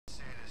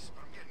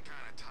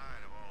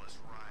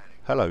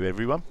Hello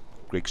everyone,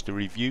 Gregster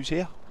Reviews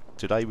here.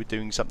 Today we're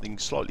doing something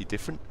slightly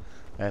different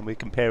and we're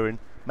comparing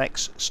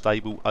max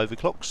stable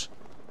overclocks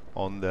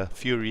on the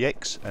Fury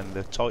X and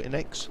the Titan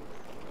X,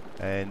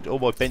 and all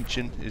my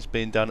benching is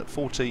being done at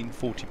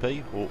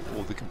 1440p, or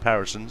the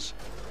comparisons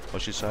I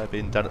should say are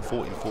being done at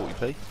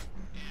 1440p.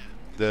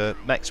 The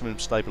maximum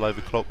stable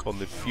overclock on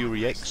the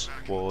Fury X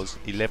was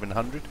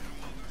 1100,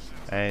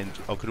 and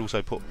I could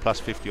also put plus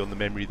 50 on the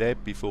memory there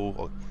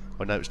before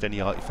I noticed any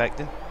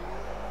artifacting.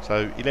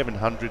 So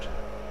 1100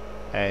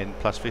 and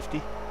plus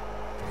 50,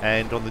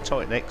 and on the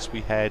Titan X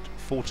we had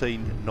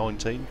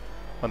 1419,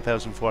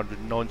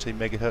 1419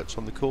 megahertz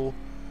on the core,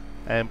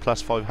 and plus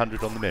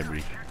 500 on the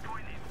memory.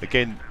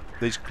 Again,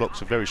 these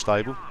clocks are very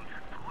stable,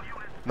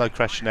 no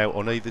crashing out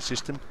on either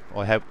system.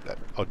 I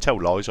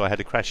tell lies, I had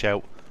a crash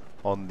out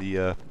on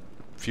the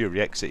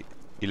Fury X at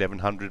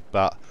 1100,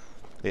 but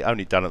it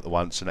only done it the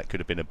once and that could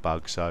have been a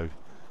bug, so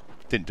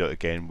didn't do it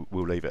again.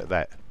 We'll leave it at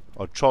that.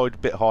 I tried a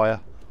bit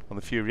higher on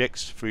the Fury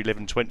X for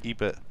 1120,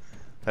 but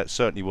that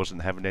certainly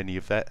wasn't having any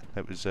of that.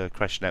 It was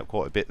crashing out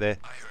quite a bit there.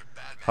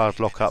 Hard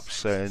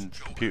lockups and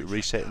computer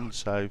resetting.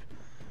 So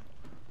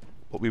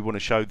what we want to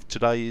show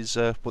today is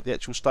what the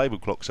actual stable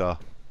clocks are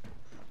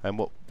and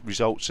what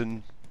results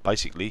in,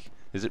 basically,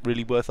 is it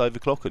really worth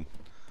overclocking.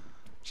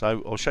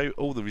 So I'll show you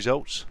all the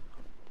results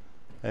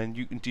and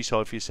you can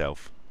decide for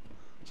yourself.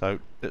 So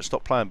let's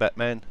stop playing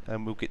Batman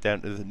and we'll get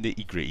down to the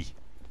nitty gritty.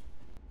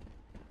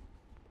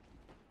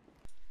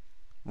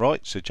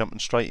 Right, so jumping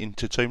straight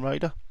into Tomb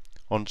Raider.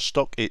 On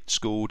stock it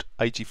scored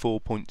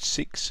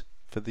 84.6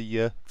 for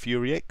the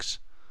Fury X,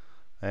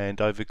 and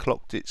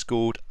overclocked it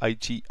scored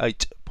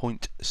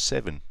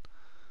 88.7.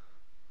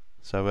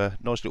 So a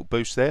nice little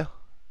boost there.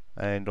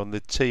 And on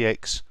the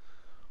TX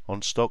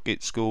on stock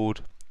it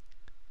scored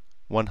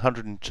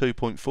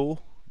 102.4,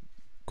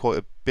 quite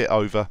a bit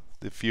over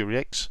the Fury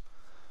X,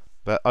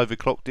 but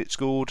overclocked it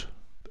scored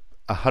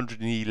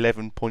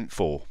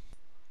 111.4.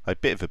 A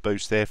bit of a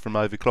boost there from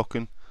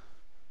overclocking,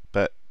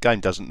 but game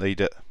doesn't need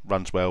it,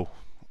 runs well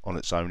on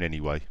its own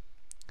anyway.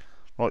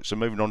 Right, so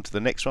moving on to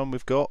the next one,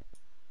 we've got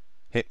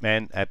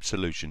Hitman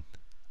Absolution,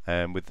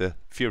 and with the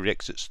Fury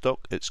X at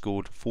stock it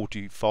scored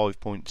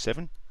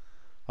 45.7,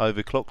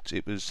 overclocked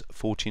it was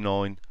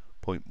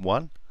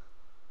 49.1,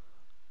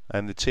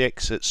 and the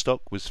TX at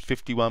stock was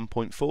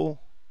 51.4,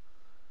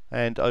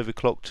 and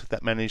overclocked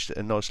that managed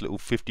a nice little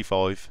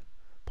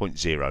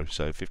 55.0,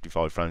 so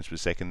 55 frames per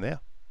second there.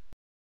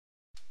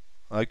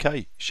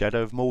 Okay,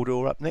 Shadow of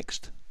Mordor up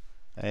next,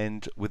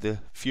 and with the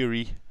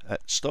Fury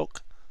at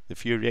stock, the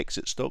Fury X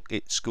at stock,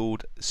 it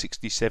scored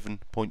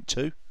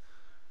 67.2,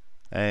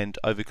 and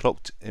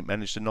overclocked it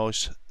managed a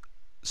nice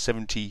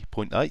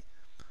 70.8,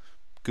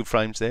 good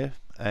frames there.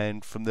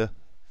 And from the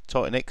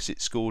Titan X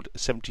it scored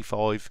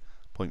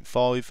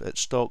 75.5 at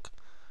stock,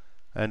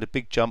 and a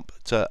big jump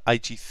to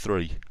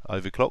 83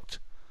 overclocked,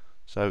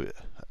 so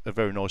a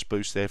very nice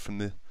boost there from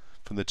the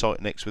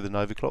Titan X with an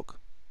overclock.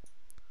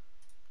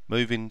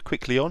 Moving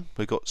quickly on,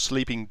 we've got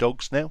Sleeping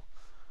Dogs now,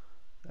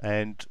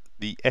 and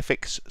the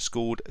FX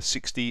scored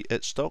 60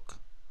 at stock,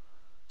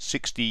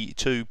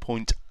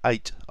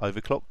 62.8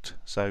 overclocked,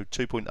 so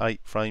 2.8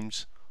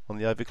 frames on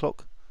the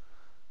overclock,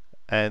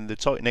 and the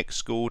Titan X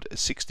scored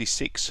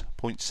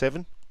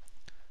 66.7,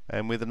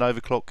 and with an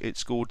overclock it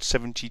scored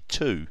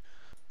 72,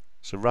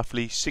 so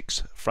roughly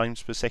 6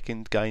 frames per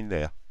second gain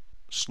there.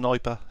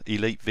 Sniper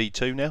Elite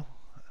V2 now,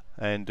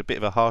 and a bit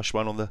of a harsh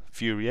one on the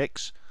Fury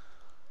X.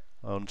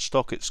 On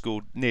stock it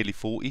scored nearly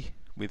 40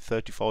 with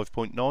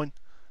 35.9,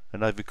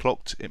 and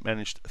overclocked it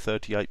managed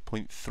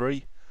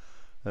 38.3,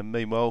 and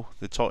meanwhile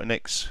the Titan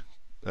X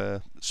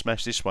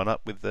smashed this one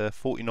up with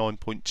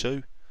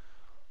 49.2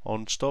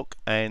 on stock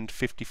and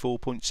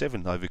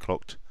 54.7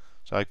 overclocked,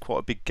 so quite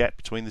a big gap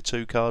between the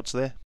two cards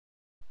there.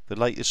 The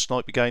latest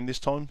sniper game this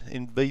time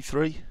in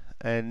V3,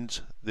 and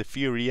the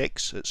Fury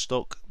X at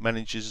stock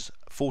manages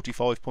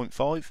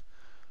 45.5,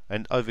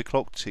 and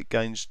overclocked it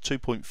gains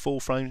 2.4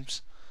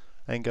 frames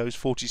and goes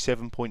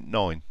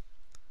 47.9.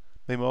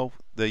 Meanwhile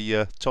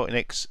the Titan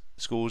X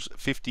scores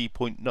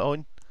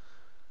 50.9,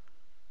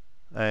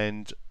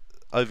 and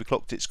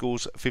overclocked it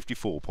scores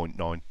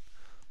 54.9,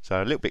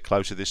 so a little bit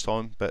closer this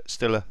time, but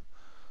still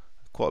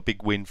quite a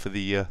big win for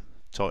the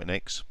Titan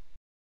X.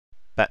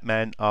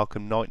 Batman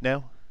Arkham Knight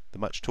now, the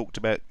much talked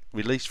about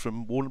release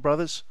from Warner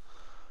Brothers,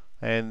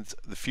 and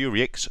the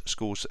Fury X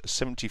scores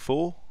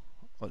 74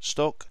 at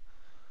stock,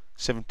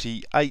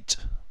 78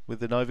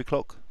 with an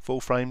overclock,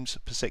 4 frames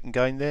per second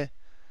gain there,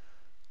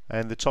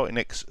 and the Titan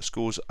X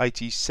scores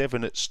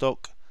 87 at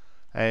stock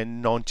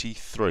and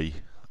 93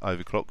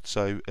 overclocked,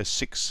 so a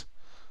 6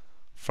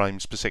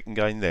 frames per second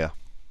gain there.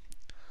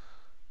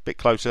 Bit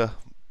closer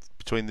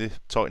between the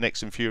Titan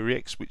X and Fury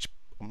X, which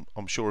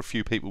I'm sure a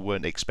few people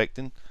weren't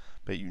expecting,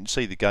 but you can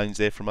see the gains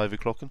there from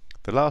overclocking.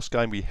 The last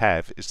game we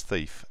have is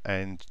Thief,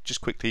 and just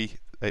quickly,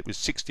 it was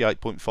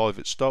 68.5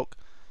 at stock,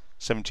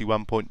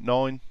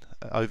 71.9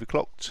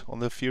 overclocked on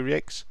the Fury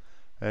X,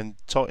 and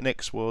Titan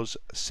X was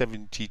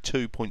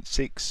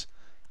 72.6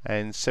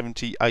 and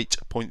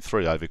 78.3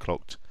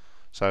 overclocked,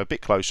 so a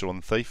bit closer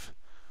on Thief.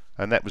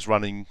 and that was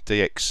running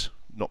DX,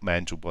 not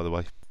Mantle, by the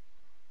way.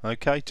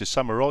 Okay, to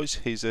summarise,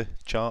 here's a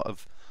chart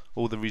of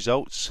all the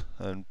results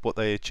and what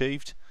they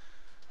achieved.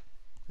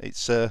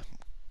 It's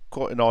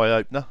quite an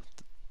eye-opener,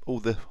 all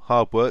the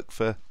hard work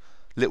for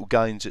little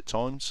gains at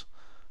times.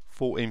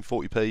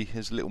 1440p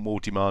is a little more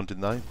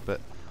demanding though,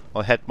 but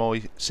I had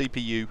my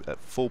CPU at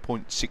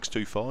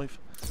 4.625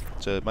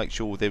 to make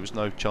sure there was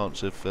no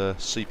chance of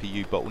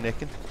CPU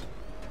bottlenecking.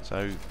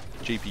 So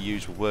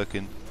GPUs were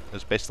working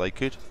as best they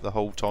could the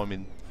whole time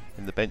in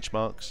the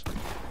benchmarks,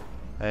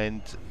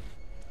 and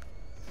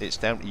it's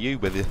down to you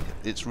whether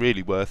it's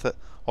really worth it.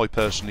 I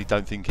personally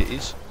don't think it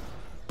is,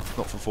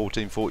 not for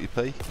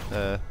 1440p.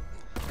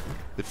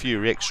 The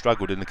Fury X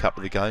struggled in a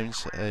couple of the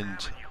games, and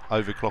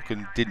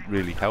overclocking didn't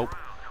really help.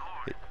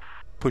 It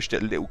pushed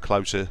it a little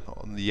closer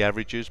on the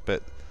averages,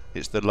 but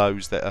it's the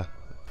lows that are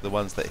the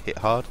ones that hit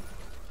hard.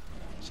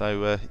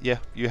 So yeah,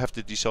 you have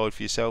to decide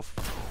for yourself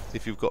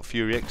if you've got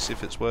Fury X,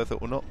 if it's worth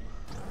it or not.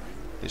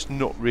 It's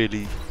not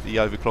really the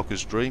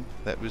overclocker's dream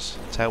that was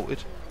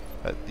touted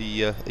at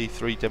the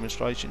E3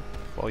 demonstration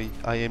by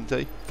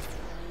AMD.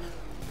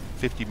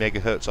 50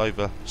 megahertz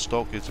over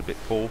stock is a bit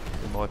poor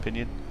in my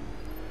opinion.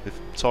 The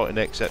Titan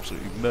X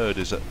absolutely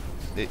murders it.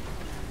 The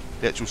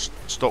actual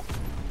stock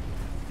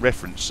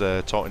reference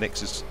Titan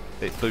X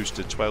it boosts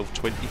to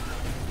 1220,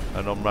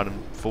 and I'm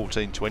running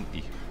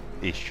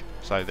 1420-ish.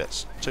 So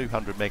that's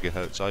 200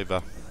 megahertz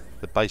over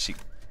the basic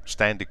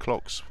standard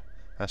clocks.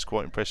 That's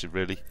quite impressive,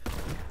 really.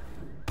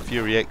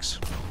 Fury X,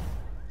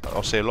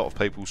 I see a lot of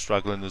people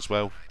struggling as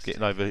well,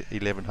 getting over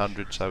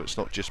 1100, so it's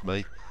not just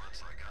me.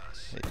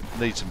 It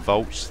needs some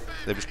volts.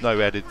 There was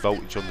no added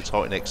voltage on the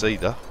Titan X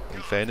either,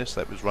 in fairness.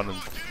 That was running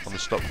on the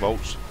stock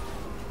volts.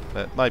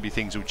 But maybe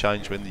things will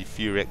change when the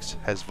Fury X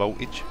has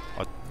voltage.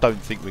 I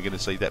don't think we're going to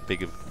see that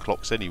big of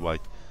clocks anyway,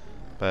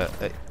 but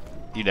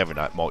you never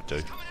know, it might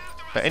do.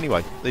 But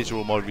anyway, these are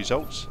all my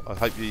results. I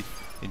hope you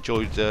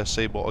enjoyed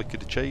seeing what I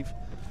could achieve,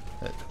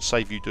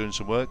 save you doing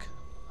some work,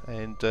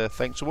 and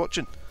thanks for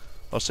watching.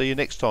 I'll see you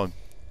next time.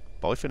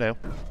 Bye for now.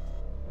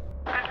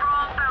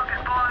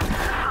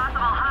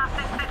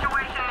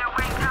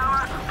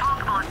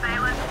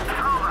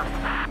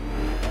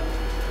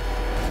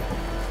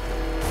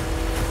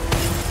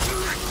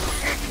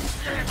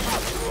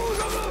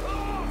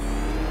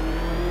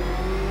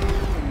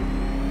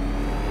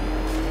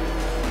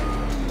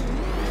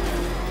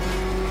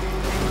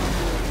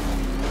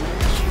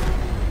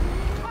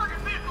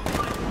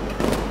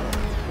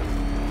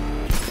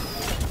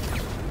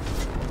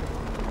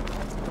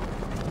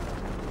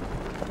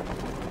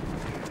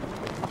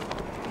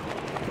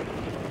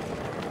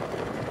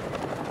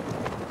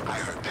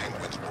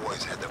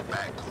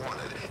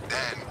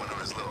 Then one of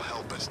his little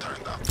helpers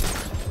turned up.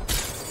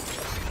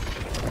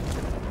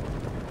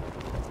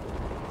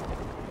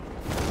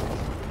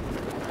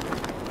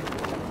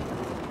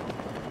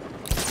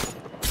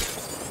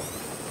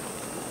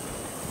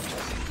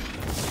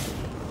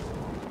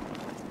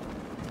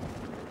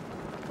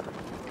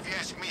 If you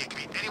ask me, it could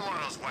be any one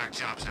of those whack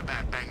jobs that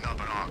Bat banged up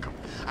in Arkham.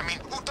 I mean,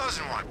 who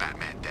doesn't want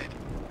Batman dead?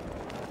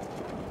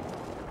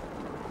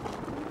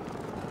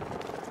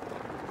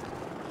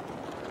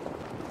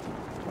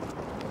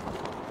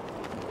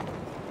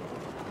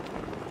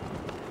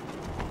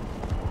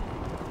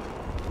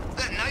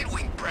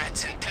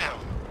 Brats in town.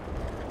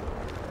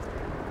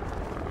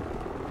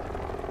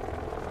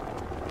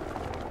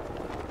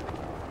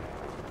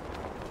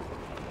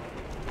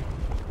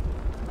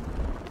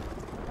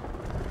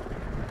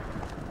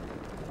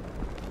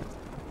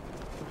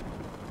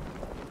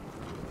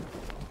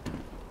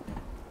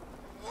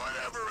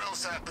 Whatever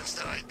else happens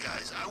tonight,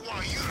 guys, I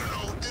want you to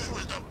know this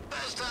was the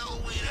best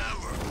Halloween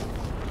ever.